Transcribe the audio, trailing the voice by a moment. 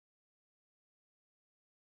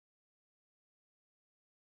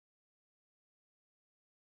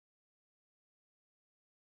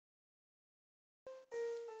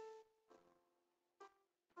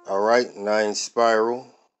All right, nine spiral.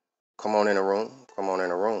 Come on in the room. Come on in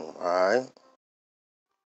the room. All right.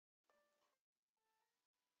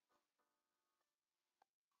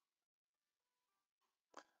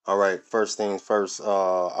 All right. First things first.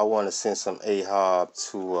 I want to send some Ahab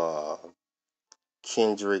to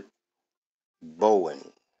Kendrick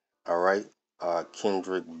Bowen. All right.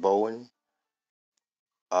 Kendrick Bowen.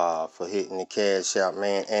 For hitting the cash out,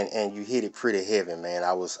 man, and you hit it pretty heavy, man.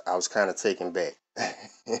 I was kind of taken back.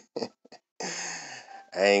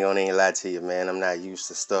 I ain't gonna even lie to you, man. I'm not used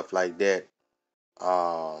to stuff like that.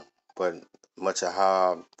 Um, but much of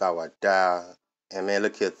how thou I die. And man,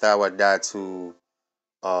 look here, thou I die to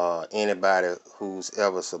anybody who's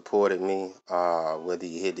ever supported me, whether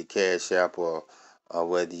you hit the cash app or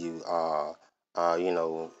whether you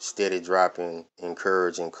steady dropping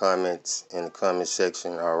encouraging comments in the comment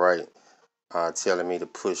section, all right, telling me to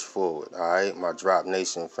push forward, all right, my Drop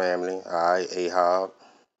Nation family, all right, Ahab,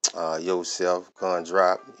 yourself, Gun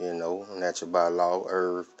Drop, Natural by Law,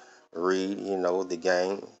 Irv, Reed, the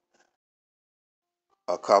game,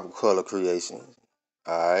 a couple color creation.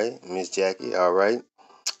 All right, Miss Jackie. All right.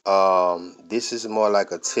 This is more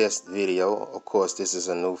like a test video. Of course, this is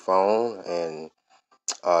a new phone, and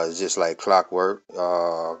it's just like clockwork.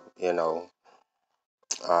 Uh,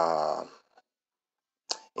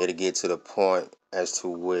 it'll get to the point as to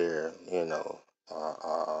where uh,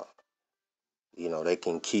 uh, they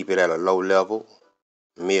can keep it at a low level,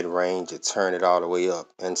 mid range, and turn it all the way up.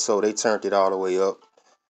 And so they turned it all the way up,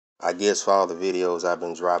 I guess, for all the videos I've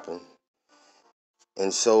been dropping.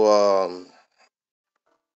 And so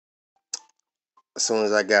as soon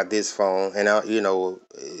as I got this phone, and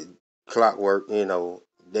clockwork,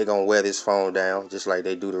 they're gonna wear this phone down just like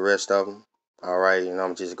they do the rest of them. All right, and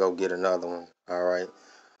I'm just go get another one. All right.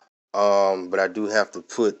 But I do have to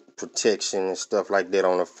put protection and stuff like that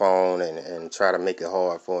on the phone and try to make it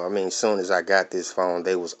hard for 'em. I mean, as soon as I got this phone,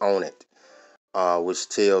 they was on it, which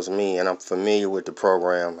tells me, and I'm familiar with the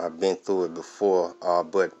program. I've been through it before,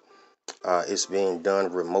 but it's being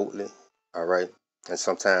done remotely. All right. And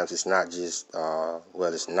sometimes it's not just,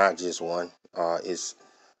 it's not just one. It's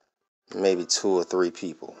maybe two or three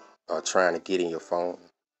people trying to get in your phone,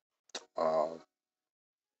 uh,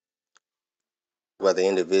 whether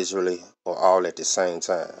individually or all at the same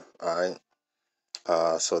time. All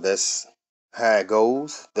right. So that's how it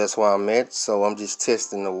goes. That's where I'm at. So I'm just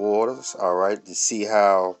testing the waters. All right. To see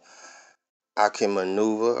how I can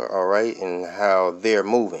maneuver. All right. And how they're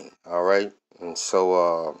moving. All right. And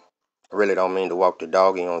so, I really don't mean to walk the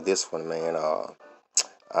doggy on this one, man.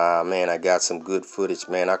 Man, I got some good footage,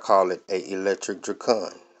 man. I call it a electric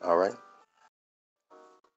Drakhan. All right.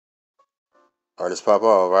 All right, let's pop off.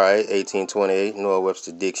 All right, 1828, Noah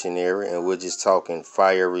Webster Dictionary, and we're just talking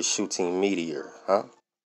fiery shooting meteor, huh?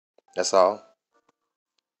 That's all.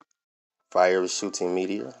 Fiery shooting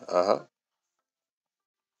meteor. Uh-huh.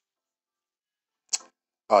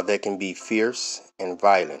 They can be fierce and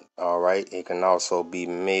violent. All right. It can also be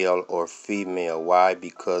male or female. Why?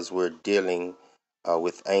 Because we're dealing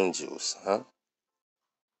with angels, huh?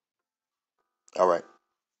 All right.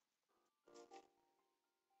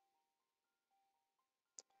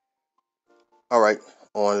 All right,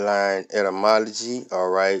 online etymology. All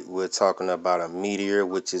right, we're talking about a meteor,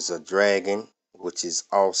 which is a dragon, which is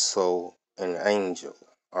also an angel.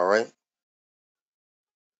 All right,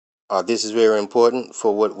 this is very important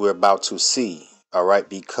for what we're about to see. All right,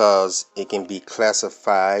 because it can be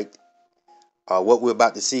classified. What we're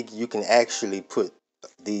about to see, you can actually put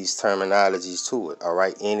these terminologies to it. All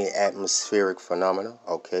right, any atmospheric phenomena.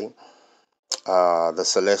 Okay, the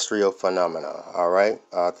celestial phenomena. All right,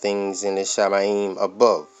 things in the Shamaim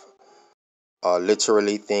above.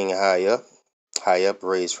 Literally thing high up,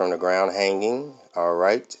 raised from the ground, hanging, all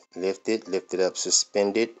right, lifted up,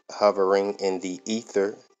 suspended, hovering in the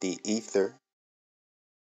ether,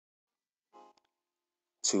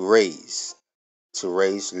 to raise,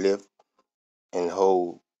 lift, and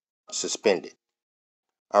hold, suspended.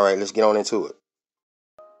 All right, let's get on into it.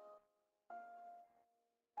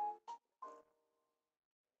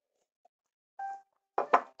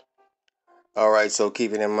 All right, so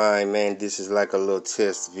keep it in mind, man, this is like a little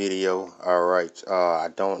test video. All right, I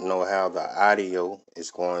don't know how the audio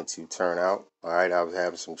is going to turn out. All right, I was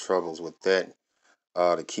having some troubles with that.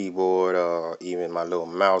 The keyboard, even my little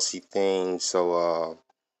mousey thing. So,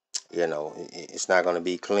 it's not going to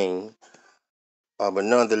be clean. But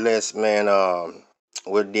nonetheless, man,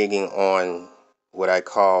 we're digging on what I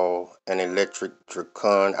call an electric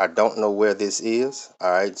Drakhan. I don't know where this is.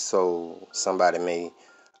 All right, so somebody may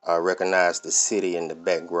recognize the city in the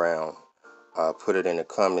background. Put it in the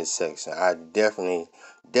comment section. I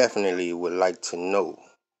definitely would like to know.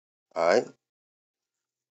 All right.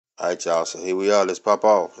 All right, y'all. So here we are. Let's pop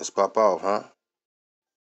off. Let's pop off, huh?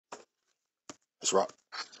 Let's rock.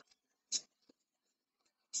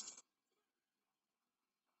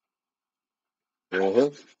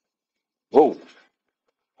 Mm-hmm. Whoa.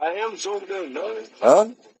 I am zoomed in, man. Huh?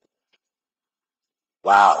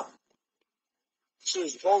 Wow.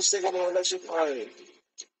 She's posting on election party.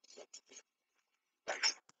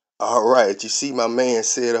 All right. You see, my man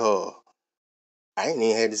said, I ain't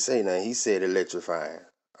even had to say nothing. He said electrifying.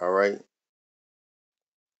 All right.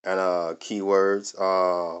 And keywords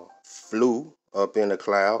flew up in the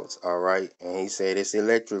clouds. All right. And he said it's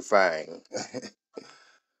electrifying.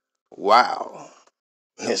 Wow.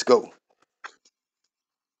 Let's go.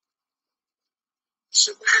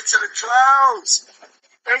 She went into the clouds.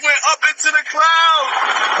 It went up into the clouds.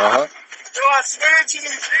 Uh-huh. Yo, I swear to you, G.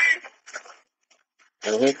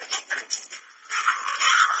 Mm-hmm.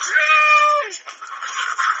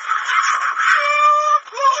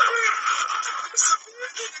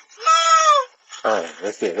 Oh,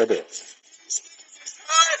 that's it, right there. Alien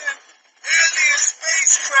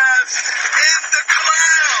spacecraft in the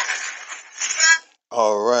cloud.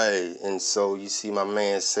 All right, and so you see my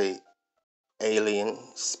man say alien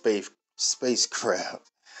spacecraft.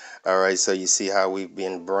 All right, so you see how we've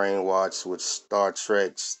been brainwashed with Star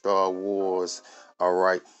Trek, Star Wars. All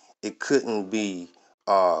right, it couldn't be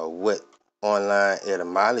what online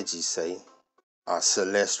etymology say,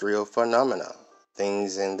 celestial phenomena,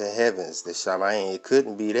 things in the heavens, the Shamayim. It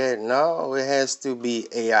couldn't be that. No, it has to be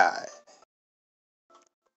AI.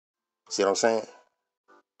 See what I'm saying?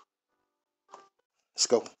 Let's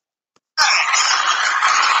go. Wow,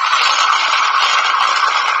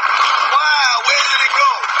 where did it go?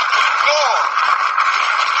 Gone.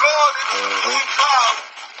 Gone into the blue cloud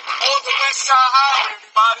on the west side highway,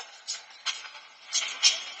 everybody.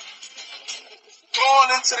 Gone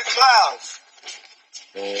into the clouds.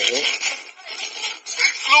 It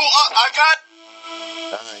flew up. I got.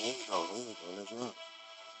 Alright, here we go. Let's go.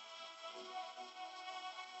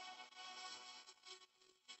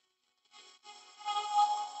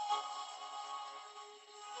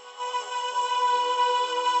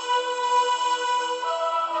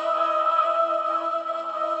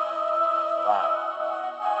 Wow.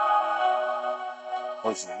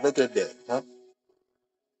 Look at that, huh?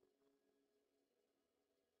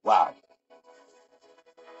 Wow.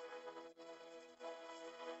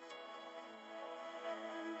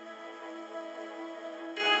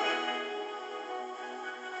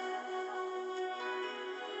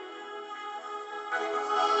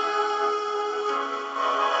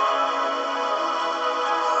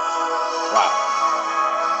 Wow.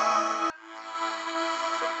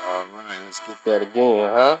 Alright, let's get that again,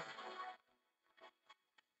 huh?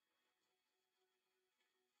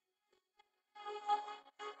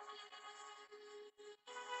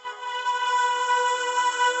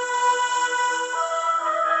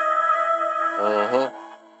 Uh-huh.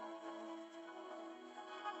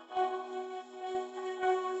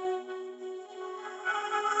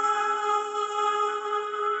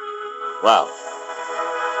 Wow.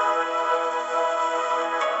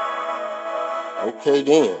 Okay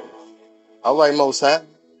then. All right, Most High.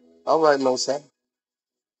 All right, Most High.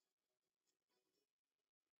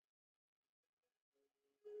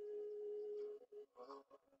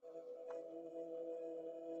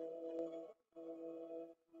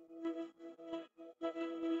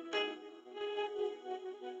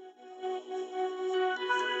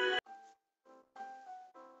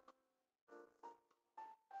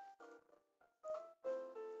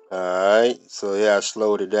 Alright. So yeah, I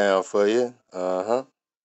slowed it down for you. Uh-huh.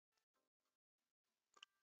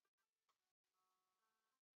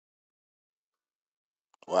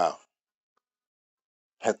 Wow.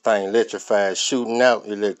 That thing electrified, shooting out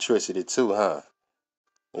electricity too, huh?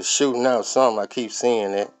 It's shooting out something. I keep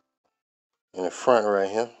seeing that in the front right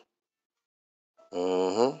here.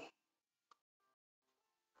 Mm-hmm.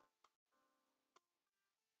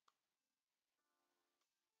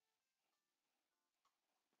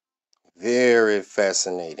 Very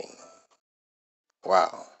fascinating.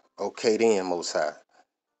 Wow. Okay then, Most High.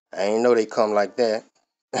 I ain't know they come like that.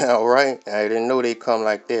 All right. I didn't know they come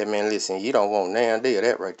like that, man. Listen, you don't want now day of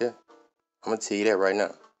that right there. I'm gonna tell you that right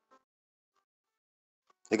now.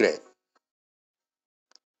 Look at that.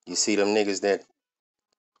 You see them niggas that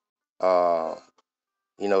uh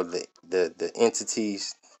the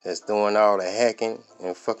entities that's doing all the hacking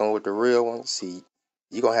and fucking with the real ones. See,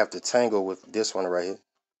 you gonna have to tangle with this one right here.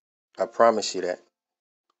 I promise you that.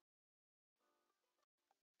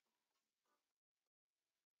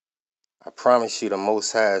 I promise you the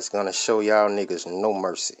Most High is gonna show y'all niggas no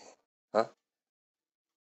mercy. Huh?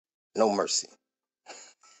 No mercy.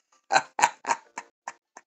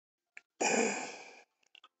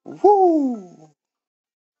 Woo!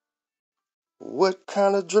 What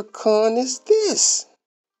kind of Drakhan is this?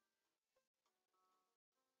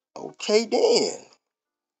 Okay then.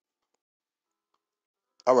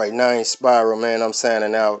 All right, Nine Spiral, man. I'm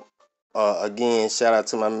signing out. Again, shout out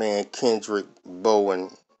to my man Kendrick, Bowen.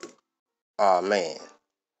 Man,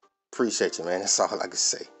 appreciate you, man. That's all I can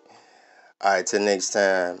say. All right, till next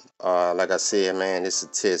time. Like I said, man, this is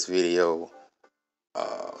a test video.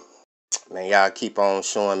 Uh, man, y'all keep on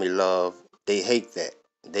showing me love. They hate that.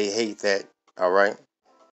 They hate that. All right.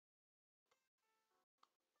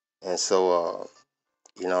 And so,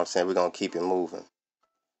 you know what I'm saying? We're gonna keep it moving.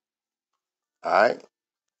 All right.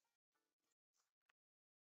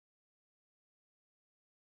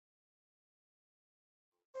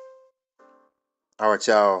 All right,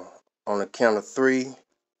 y'all. On the count of three.